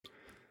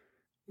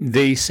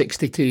Day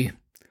 62.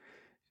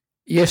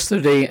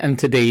 Yesterday and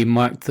today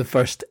marked the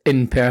first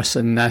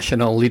in-person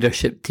national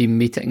leadership team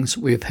meetings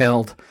we've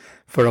held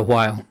for a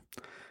while.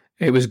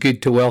 It was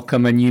good to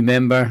welcome a new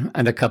member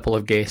and a couple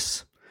of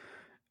guests.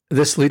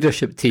 This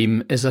leadership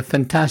team is a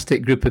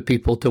fantastic group of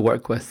people to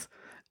work with,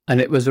 and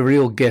it was a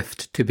real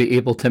gift to be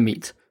able to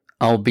meet,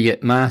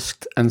 albeit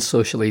masked and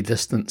socially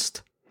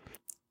distanced.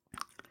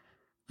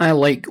 I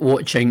like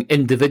watching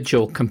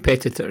individual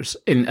competitors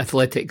in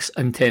athletics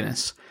and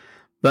tennis,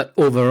 but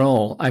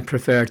overall I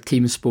prefer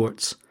team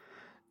sports.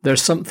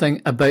 There's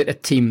something about a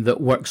team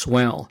that works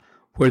well,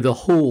 where the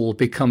whole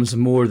becomes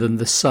more than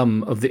the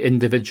sum of the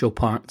individual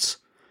parts.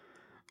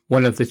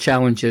 One of the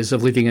challenges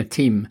of leading a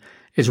team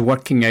is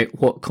working out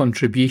what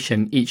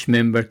contribution each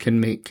member can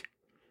make.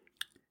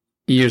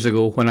 Years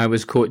ago, when I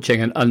was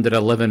coaching an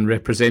under-11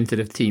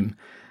 representative team,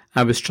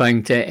 I was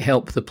trying to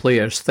help the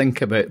players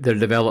think about their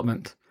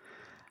development.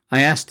 I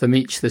asked them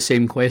each the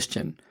same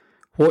question: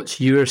 what's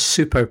your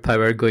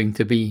superpower going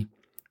to be?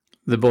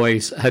 The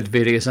boys had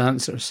various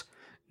answers.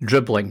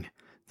 Dribbling,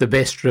 the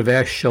best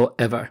reverse shot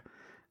ever.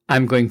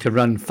 I'm going to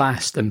run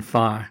fast and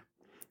far.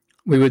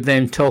 We would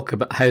then talk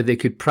about how they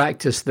could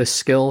practice this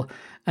skill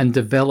and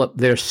develop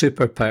their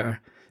superpower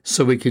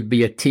so we could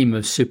be a team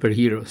of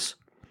superheroes.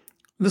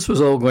 This was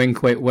all going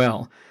quite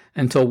well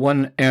until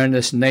one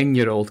earnest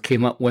 9-year-old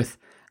came up with,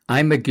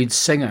 "I'm a good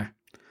singer."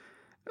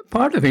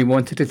 Part of me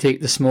wanted to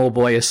take the small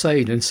boy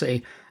aside and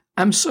say,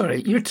 "I'm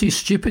sorry, you're too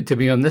stupid to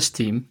be on this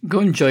team. Go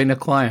and join a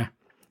choir."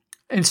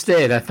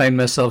 Instead, I found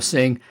myself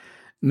saying,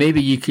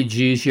 "Maybe you could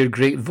use your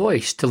great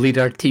voice to lead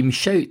our team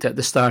shout at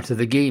the start of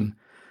the game,"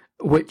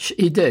 which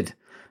he did,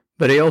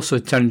 but he also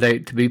turned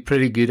out to be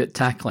pretty good at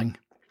tackling.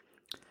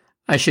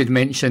 I should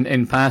mention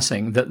in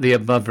passing that the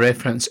above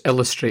reference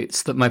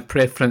illustrates that my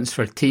preference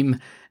for team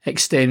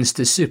extends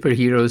to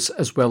superheroes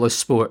as well as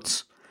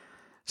sports.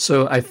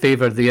 So I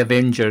favour the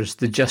Avengers,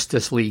 the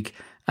Justice League,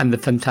 and the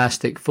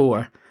Fantastic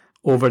Four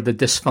over the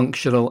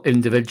dysfunctional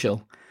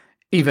individual,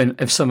 even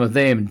if some of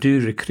them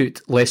do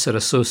recruit lesser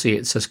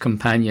associates as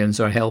companions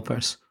or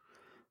helpers.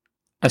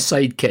 A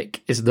sidekick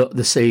is not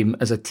the same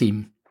as a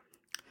team.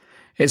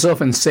 It's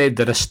often said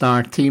that a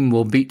star team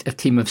will beat a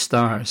team of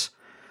stars.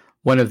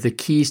 One of the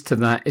keys to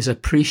that is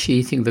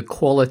appreciating the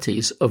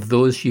qualities of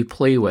those you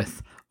play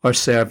with or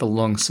serve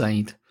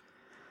alongside.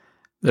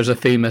 There's a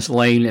famous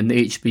line in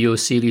the HBO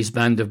series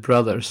Band of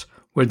Brothers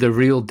where the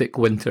real Dick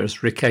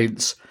Winters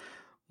recounts,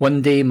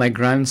 "One day my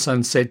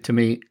grandson said to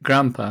me,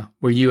 'Grandpa,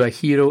 were you a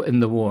hero in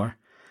the war?'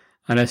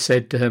 And I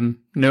said to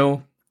him,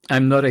 'No,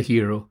 I'm not a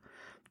hero,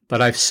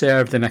 but I've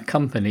served in a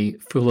company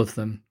full of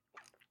them.'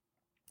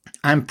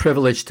 I'm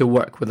privileged to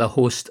work with a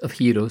host of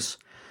heroes,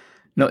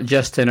 not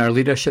just in our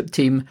leadership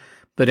team,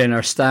 but in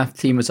our staff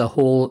team as a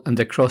whole and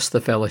across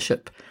the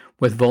fellowship,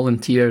 with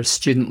volunteers,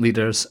 student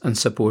leaders and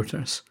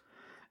supporters.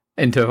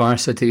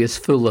 InterVarsity is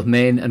full of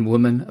men and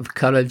women of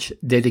courage,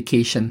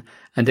 dedication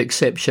and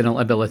exceptional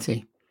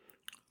ability.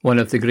 One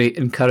of the great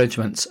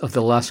encouragements of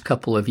the last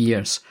couple of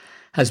years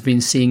has been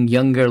seeing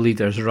younger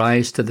leaders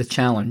rise to the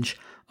challenge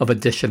of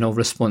additional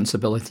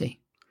responsibility.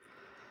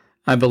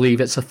 I believe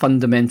it's a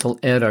fundamental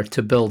error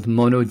to build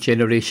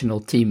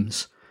mono-generational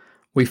teams.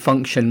 We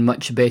function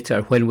much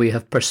better when we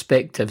have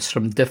perspectives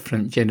from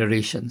different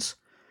generations.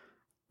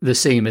 The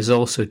same is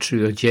also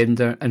true of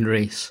gender and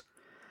race.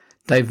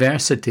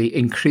 Diversity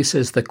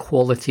increases the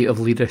quality of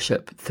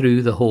leadership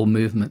through the whole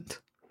movement.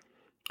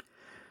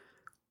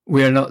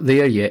 We are not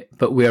there yet,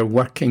 but we are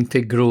working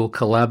to grow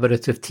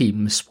collaborative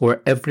teams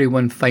where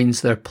everyone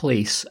finds their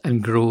place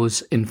and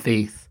grows in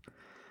faith.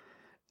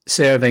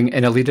 Serving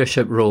in a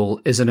leadership role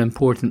is an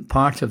important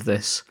part of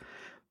this,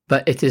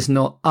 but it is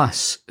not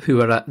us who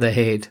are at the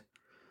head.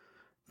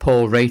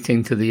 Paul,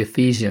 writing to the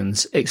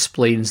Ephesians,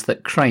 explains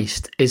that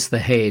Christ is the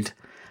head,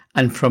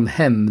 and from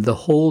him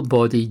the whole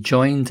body,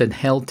 joined and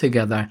held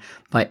together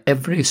by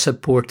every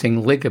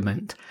supporting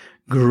ligament,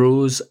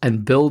 grows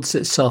and builds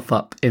itself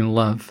up in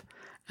love,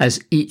 as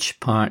each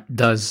part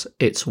does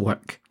its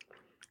work.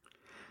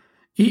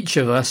 Each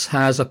of us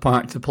has a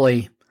part to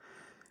play.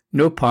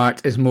 No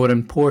part is more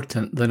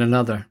important than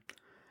another.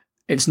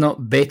 It's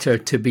not better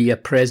to be a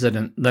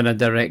president than a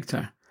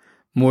director,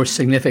 more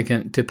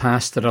significant to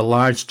pastor a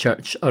large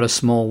church or a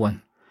small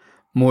one,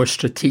 more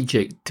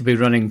strategic to be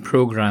running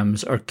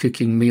programs or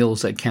cooking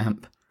meals at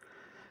camp.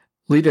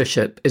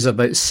 Leadership is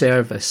about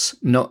service,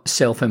 not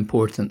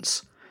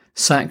self-importance,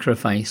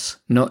 sacrifice,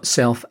 not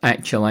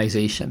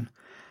self-actualization,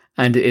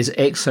 and it is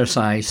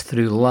exercised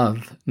through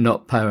love,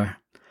 not power.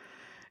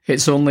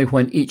 It's only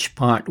when each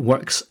part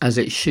works as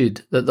it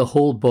should that the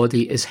whole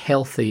body is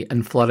healthy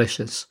and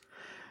flourishes.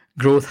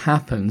 Growth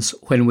happens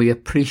when we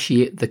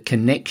appreciate the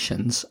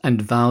connections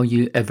and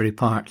value every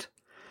part.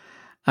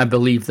 I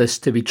believe this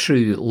to be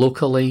true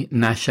locally,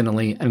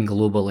 nationally and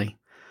globally.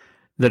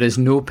 There is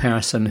no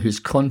person whose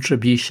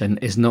contribution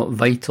is not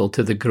vital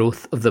to the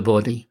growth of the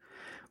body.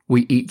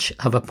 We each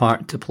have a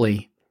part to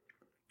play.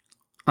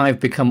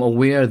 I've become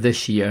aware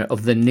this year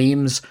of the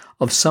names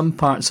of some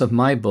parts of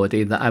my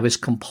body that I was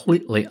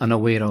completely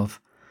unaware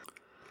of.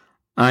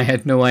 I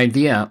had no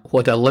idea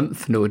what a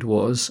lymph node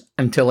was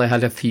until I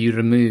had a few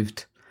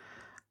removed.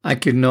 I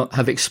could not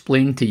have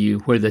explained to you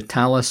where the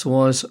talus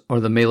was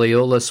or the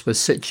malleolus was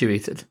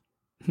situated.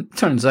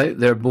 Turns out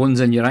they're bones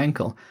in your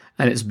ankle,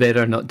 and it's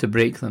better not to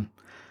break them.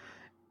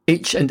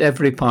 Each and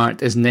every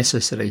part is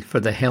necessary for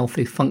the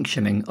healthy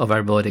functioning of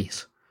our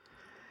bodies.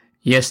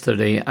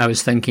 Yesterday I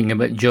was thinking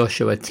about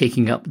Joshua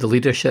taking up the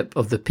leadership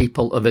of the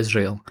people of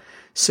Israel,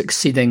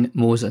 succeeding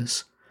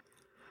Moses.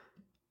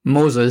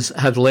 Moses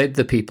had led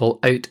the people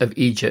out of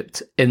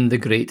Egypt in the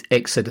great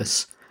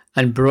Exodus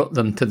and brought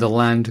them to the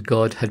land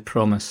God had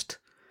promised.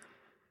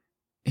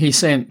 He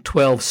sent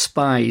 12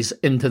 spies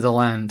into the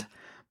land,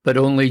 but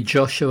only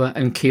Joshua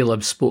and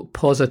Caleb spoke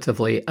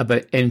positively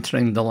about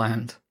entering the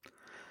land.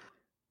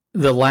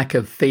 The lack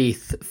of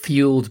faith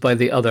fueled by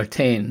the other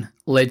 10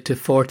 led to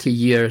 40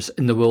 years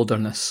in the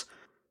wilderness.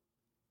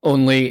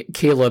 Only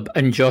Caleb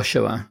and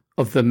Joshua,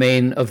 of the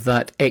men of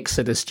that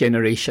Exodus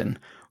generation,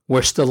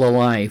 were still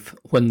alive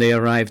when they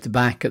arrived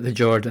back at the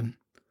Jordan.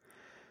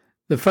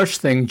 The first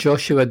thing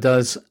Joshua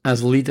does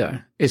as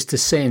leader is to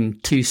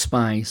send 2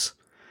 spies.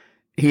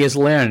 He has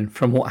learned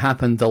from what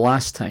happened the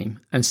last time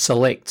and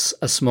selects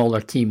a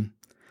smaller team.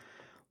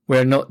 We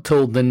are not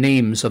told the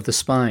names of the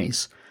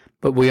spies,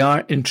 but we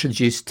are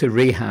introduced to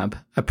Rahab,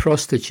 a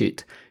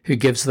prostitute who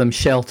gives them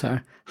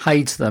shelter,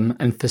 hides them,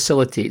 and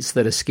facilitates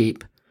their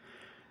escape.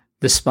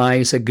 The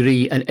spies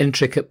agree an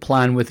intricate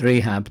plan with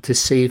Rahab to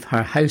save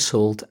her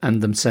household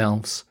and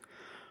themselves.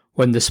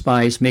 When the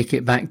spies make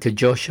it back to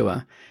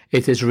Joshua,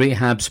 it is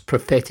Rahab's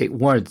prophetic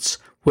words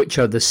which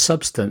are the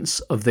substance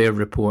of their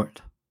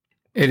report.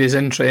 It is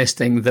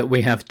interesting that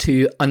we have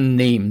 2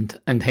 unnamed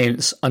and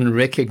hence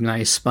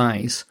unrecognised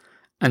spies,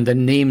 and a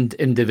named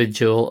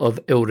individual of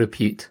ill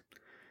repute.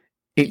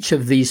 Each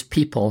of these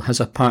people has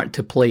a part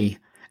to play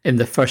in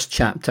the first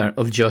chapter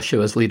of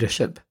Joshua's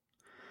leadership.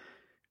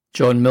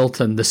 John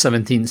Milton, the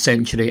 17th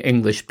century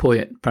English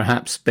poet,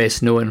 perhaps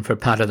best known for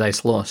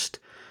Paradise Lost,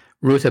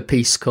 wrote a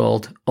piece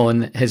called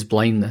On His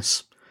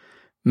Blindness.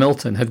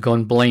 Milton had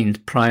gone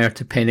blind prior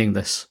to penning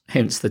this,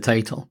 hence the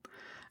title,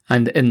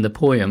 and in the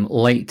poem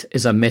light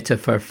is a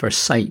metaphor for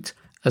sight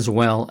as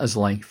well as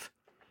life.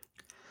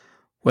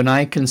 When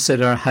I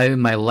consider how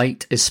my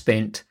light is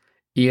spent,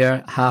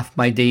 ere half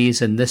my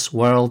days in this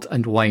world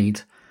and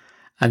wide,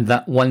 and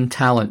that one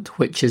talent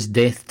which is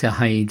death to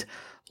hide,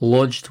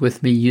 lodged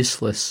with me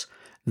useless,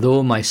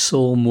 though my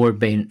soul more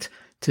bent,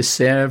 to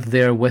serve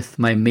therewith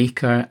my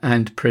Maker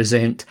and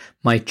present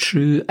my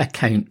true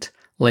account,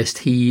 lest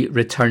he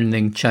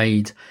returning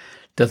chide,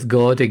 doth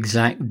God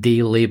exact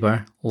day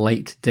labour,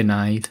 light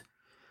denied?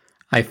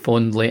 I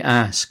fondly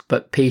ask,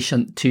 but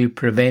patient to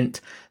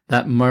prevent,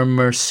 that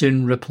murmur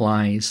soon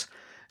replies,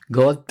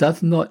 God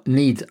doth not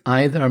need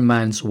either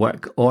man's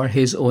work or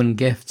his own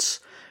gifts.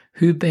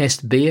 Who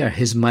best bear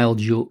his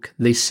mild yoke,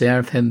 they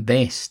serve him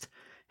best.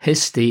 His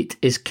state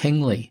is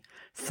kingly,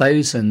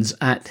 thousands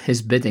at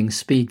his bidding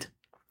speed,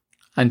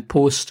 and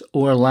post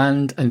o'er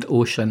land and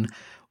ocean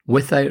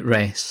without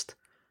rest.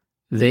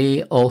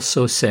 They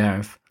also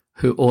serve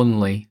who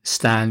only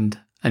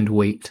stand and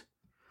wait.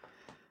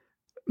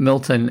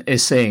 Milton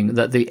is saying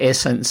that the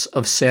essence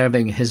of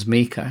serving his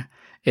Maker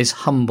is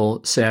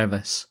humble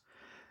service.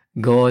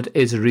 God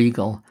is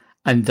regal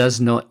and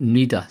does not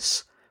need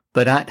us,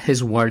 but at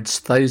his words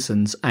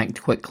thousands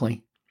act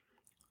quickly.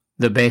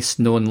 The best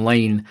known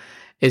line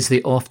is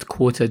the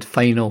oft-quoted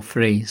final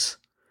phrase,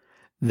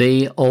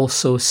 they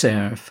also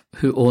serve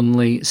who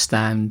only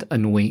stand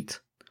and wait.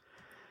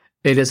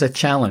 It is a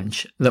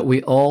challenge that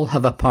we all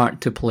have a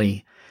part to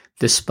play,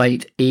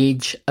 despite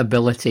age,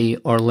 ability,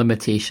 or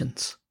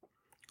limitations.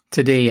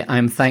 Today I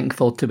am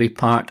thankful to be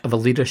part of a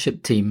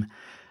leadership team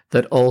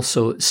that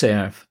also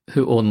serve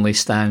who only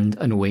stand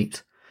and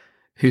wait,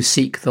 who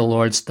seek the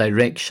Lord's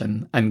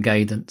direction and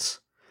guidance.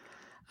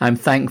 I am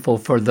thankful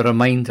for the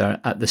reminder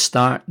at the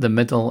start, the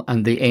middle,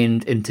 and the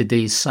end in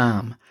today's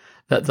psalm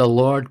that the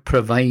Lord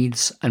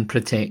provides and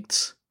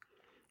protects.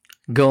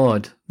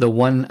 God, the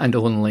one and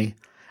only,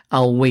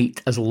 I'll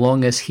wait as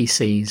long as he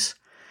says.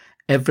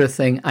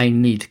 Everything I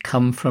need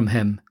come from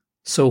him,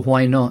 so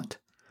why not?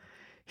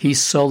 He's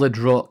solid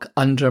rock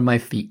under my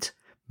feet,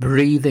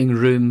 breathing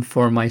room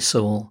for my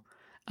soul,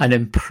 an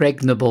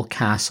impregnable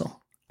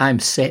castle. I'm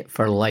set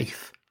for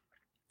life.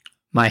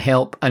 My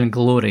help and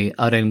glory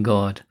are in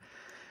God.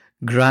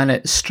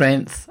 Granite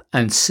strength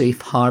and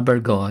safe harbour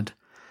God.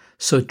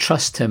 So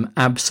trust him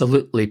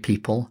absolutely,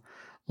 people.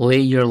 Lay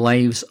your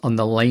lives on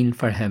the line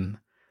for him.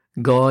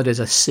 God is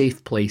a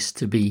safe place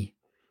to be.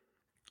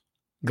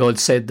 God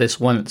said this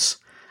once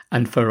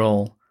and for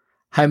all.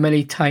 How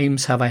many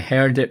times have I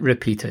heard it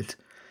repeated?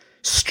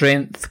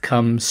 Strength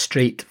comes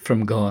straight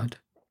from God.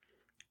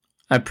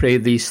 I pray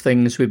these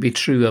things would be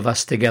true of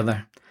us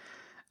together.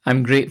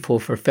 I'm grateful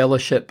for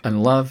fellowship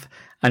and love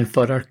and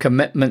for our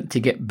commitment to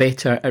get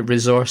better at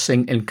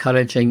resourcing,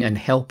 encouraging and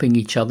helping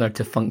each other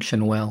to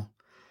function well.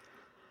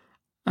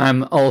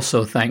 I'm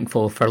also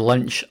thankful for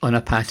lunch on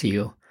a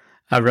patio,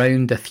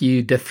 around a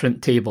few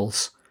different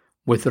tables,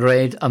 with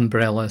red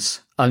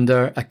umbrellas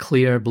under a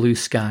clear blue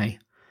sky.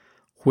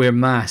 where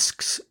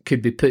masks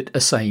could be put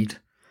aside,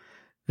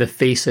 the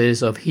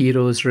faces of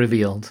heroes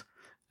revealed,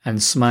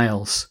 and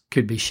smiles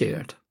could be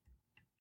shared.